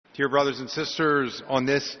Dear brothers and sisters, on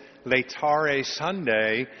this Laetare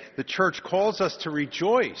Sunday, the Church calls us to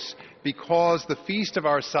rejoice because the feast of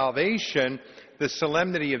our salvation, the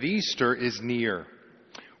solemnity of Easter, is near.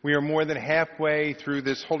 We are more than halfway through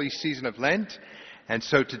this holy season of Lent, and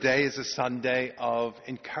so today is a Sunday of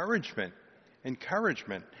encouragement.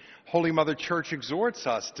 Holy Mother Church exhorts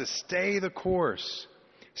us to stay the course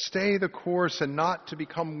and not to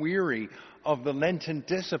become weary of the Lenten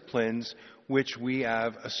disciplines which we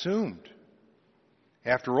have assumed.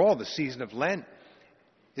 After all, the season of Lent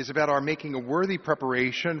is about our making a worthy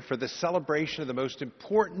preparation for the celebration of the most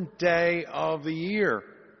important day of the year.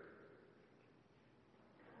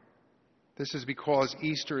 This is because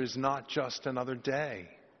Easter is not just another day.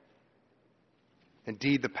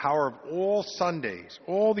 Indeed, the power of all Sundays,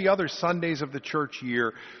 all the other Sundays of the church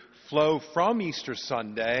year, flow from Easter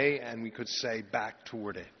Sunday, and we could say back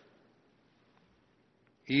toward it.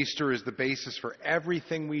 Easter is the basis for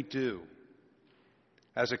everything we do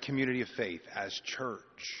as a community of faith, as church.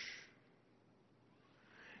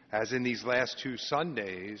 As in these last two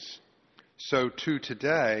Sundays, so too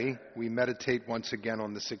today, we meditate once again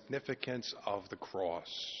on the significance of the cross.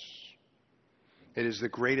 It is the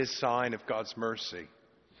greatest sign of God's mercy,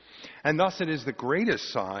 and thus it is the greatest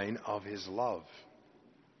sign of His love.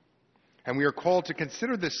 And we are called to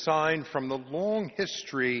consider this sign from the long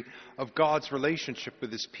history of God's relationship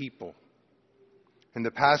with His people. In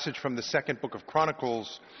the passage from the second book of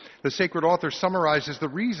Chronicles, the sacred author summarizes the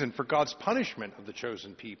reason for God's punishment of the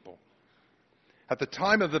chosen people. At the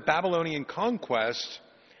time of the Babylonian conquest,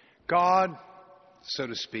 God, so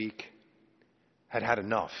to speak, had had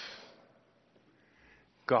enough.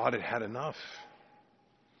 God had had enough.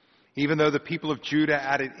 Even though the people of Judah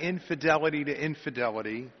added infidelity to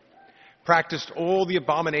infidelity, practiced all the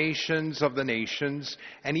abominations of the nations,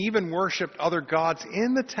 and even worshipped other gods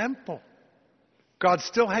in the temple, God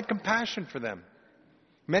still had compassion for them.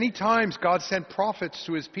 Many times God sent prophets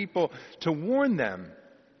to His people to warn them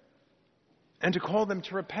and to call them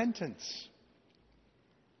to repentance.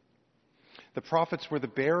 The prophets were the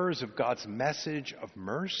bearers of God's message of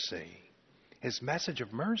mercy, His message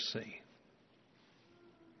of mercy.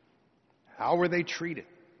 How were they treated?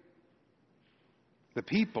 The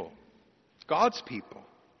people, God's people,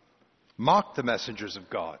 mocked the messengers of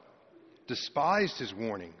God, despised His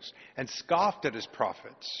warnings, and scoffed at His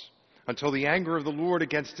prophets, until the anger of the Lord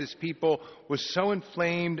against His people was so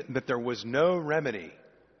inflamed that there was no remedy.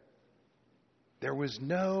 There was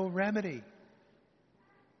no remedy.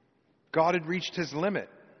 God had reached His limit.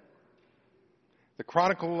 The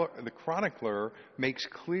chronicler makes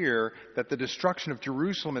clear that the destruction of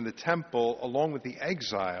Jerusalem and the temple, along with the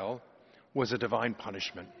exile, was a divine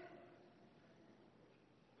punishment.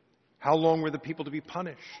 How long were the people to be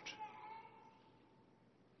punished?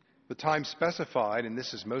 The time specified, and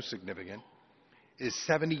this is most significant, is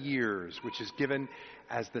 70 years, which is given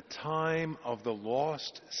as the time of the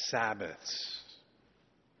lost Sabbaths.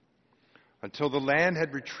 Until the land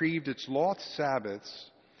had retrieved its lost Sabbaths,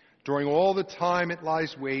 during all the time it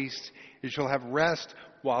lies waste, it shall have rest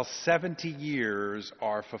while 70 years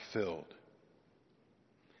are fulfilled.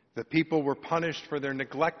 The people were punished for their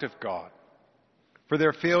neglect of God, for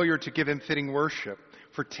their failure to give Him fitting worship,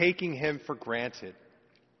 for taking Him for granted.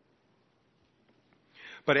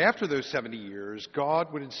 But after those 70 years,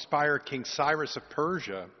 God would inspire King Cyrus of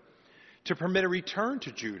Persia to permit a return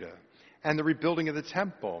to Judah and the rebuilding of the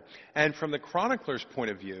temple. And from the chronicler's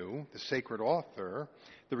point of view, the sacred author,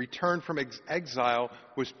 the return from exile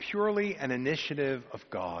was purely an initiative of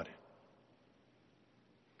God.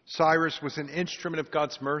 Cyrus was an instrument of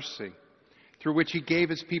God's mercy, through which He gave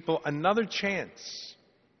His people another chance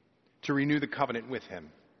to renew the covenant with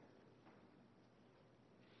Him.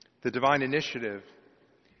 The divine initiative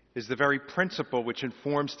is the very principle which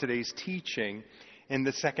informs today's teaching in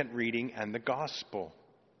the second reading and the gospel.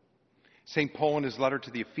 St. Paul, in his letter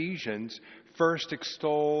to the Ephesians, first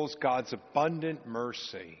extols God's abundant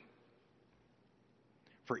mercy.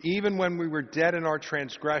 For even when we were dead in our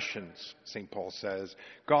transgressions, St. Paul says,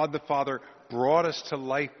 God the Father brought us to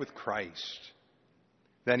life with Christ.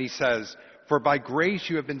 Then he says, for by grace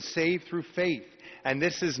you have been saved through faith, and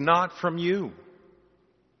this is not from you.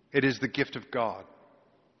 It is the gift of God.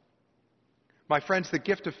 My friends, the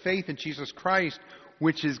gift of faith in Jesus Christ,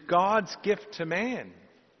 which is God's gift to man,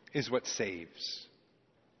 is what saves.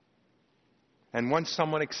 And once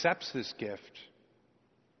someone accepts this gift,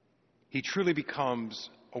 he truly becomes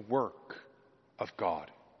a work of God.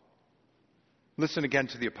 Listen again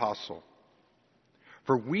to the apostle.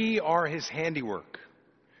 For we are His handiwork,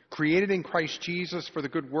 created in Christ Jesus for the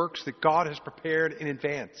good works that God has prepared in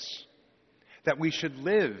advance, that we should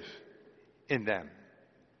live in them.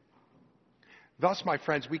 Thus, my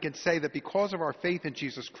friends, we can say that because of our faith in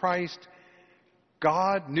Jesus Christ,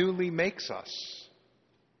 God newly makes us.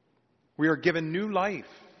 We are given new life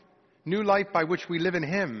by which we live in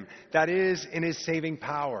Him, that is, in His saving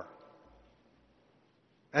power.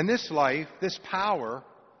 And this life, this power,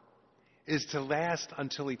 is to last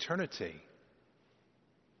until eternity.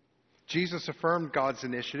 Jesus affirmed God's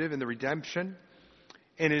initiative in the redemption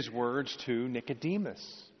in His words to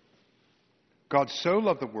Nicodemus. God so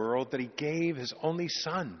loved the world that He gave His only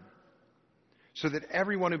Son, so that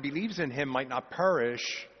everyone who believes in Him might not perish,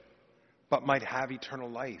 but might have eternal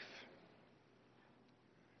life.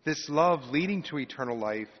 This love leading to eternal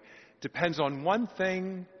life depends on one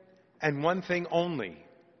thing and one thing only: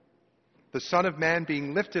 the Son of Man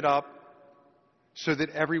being lifted up so that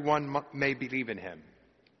everyone may believe in Him.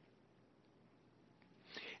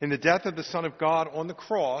 In the death of the Son of God on the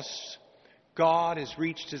cross, God has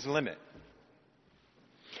reached His limit.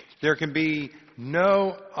 There can be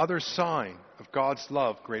no other sign of God's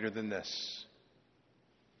love greater than this.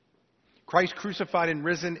 Christ crucified and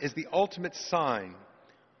risen is the ultimate sign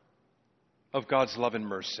of God's love and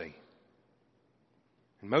mercy.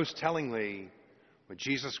 And most tellingly, when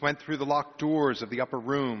Jesus went through the locked doors of the upper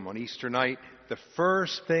room on Easter night, the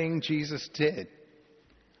first thing Jesus did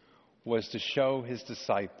was to show His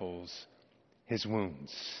disciples His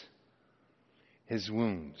wounds. His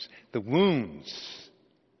wounds. The wounds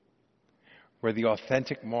were the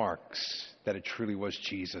authentic marks that it truly was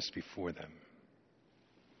Jesus before them.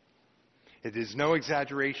 It is no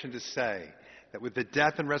exaggeration to say that with the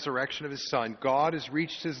death and resurrection of His Son, God has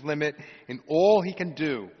reached His limit in all He can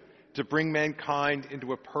do to bring mankind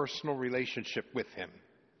into a personal relationship with Him.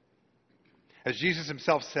 As Jesus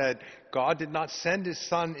Himself said, God did not send His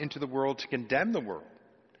Son into the world to condemn the world,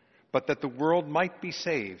 but that the world might be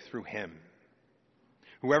saved through Him.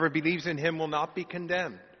 Whoever believes in Him will not be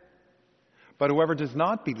condemned, but whoever does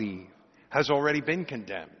not believe has already been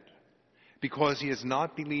condemned, because he has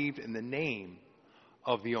not believed in the name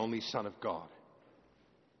of the only Son of God.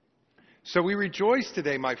 So we rejoice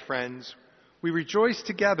today, my friends. We rejoice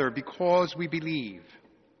together because we believe.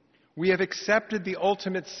 We have accepted the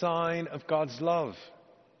ultimate sign of God's love.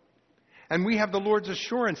 And we have the Lord's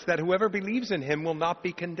assurance that whoever believes in Him will not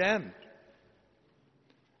be condemned.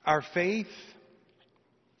 Our faith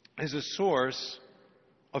is a source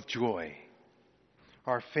of joy.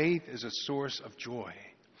 Our faith is a source of joy.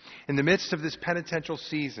 In the midst of this penitential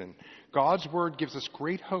season, God's Word gives us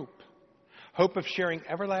great hope. Hope of sharing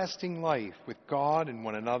everlasting life with God and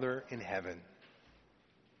one another in heaven.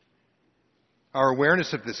 Our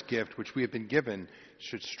awareness of this gift which we have been given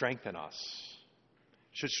should strengthen us.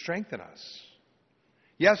 Should strengthen us.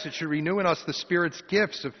 Yes, it should renew in us the Spirit's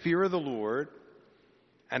gifts of fear of the Lord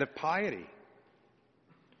and of piety.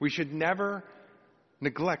 We should never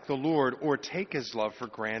neglect the Lord or take His love for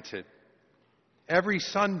granted. Every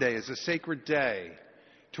Sunday is a sacred day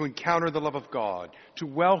to encounter the love of God, to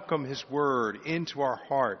welcome His Word into our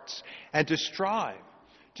hearts, and to strive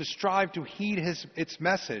to heed its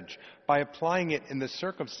message by applying it in the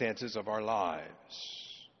circumstances of our lives.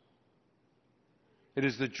 It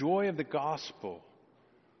is the joy of the gospel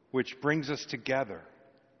which brings us together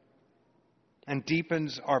and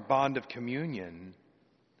deepens our bond of communion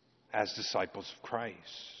as disciples of Christ.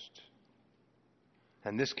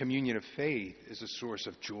 And this communion of faith is a source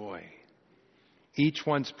of joy. Each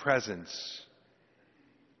one's presence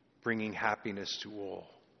bringing happiness to all.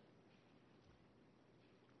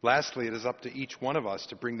 Lastly, it is up to each one of us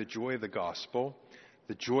to bring the joy of the gospel,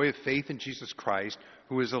 the joy of faith in Jesus Christ,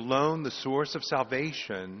 who is alone the source of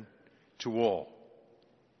salvation, to all.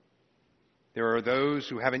 There are those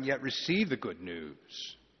who haven't yet received the good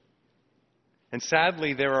news. And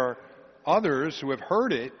sadly, there are others who have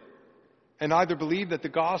heard it and either believe that the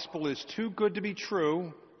gospel is too good to be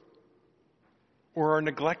true or are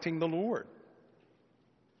neglecting the Lord.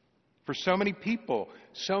 For so many people,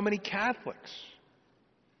 so many Catholics,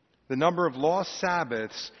 the number of lost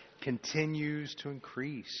Sabbaths continues to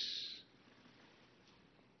increase.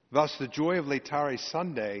 Thus, the joy of Laetare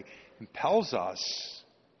Sunday impels us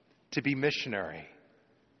to be missionary.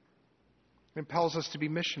 It impels us to be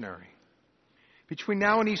missionary. Between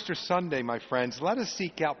now and Easter Sunday, my friends, let us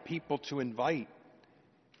seek out people to invite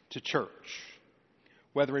to church,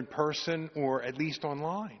 whether in person or at least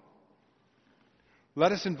online.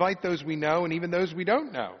 Let us invite those we know and even those we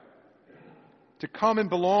don't know to come and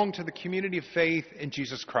belong to the community of faith in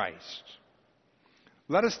Jesus Christ.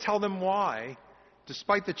 Let us tell them why,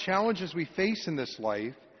 despite the challenges we face in this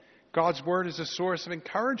life, God's Word is a source of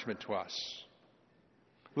encouragement to us.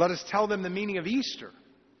 Let us tell them the meaning of Easter,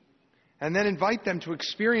 and then invite them to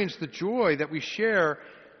experience the joy that we share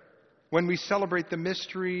when we celebrate the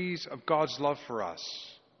mysteries of God's love for us.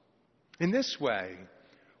 In this way,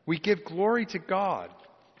 we give glory to God.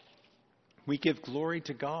 We give glory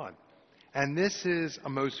to God. And this is a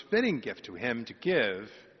most fitting gift to him to give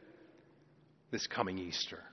this coming Easter.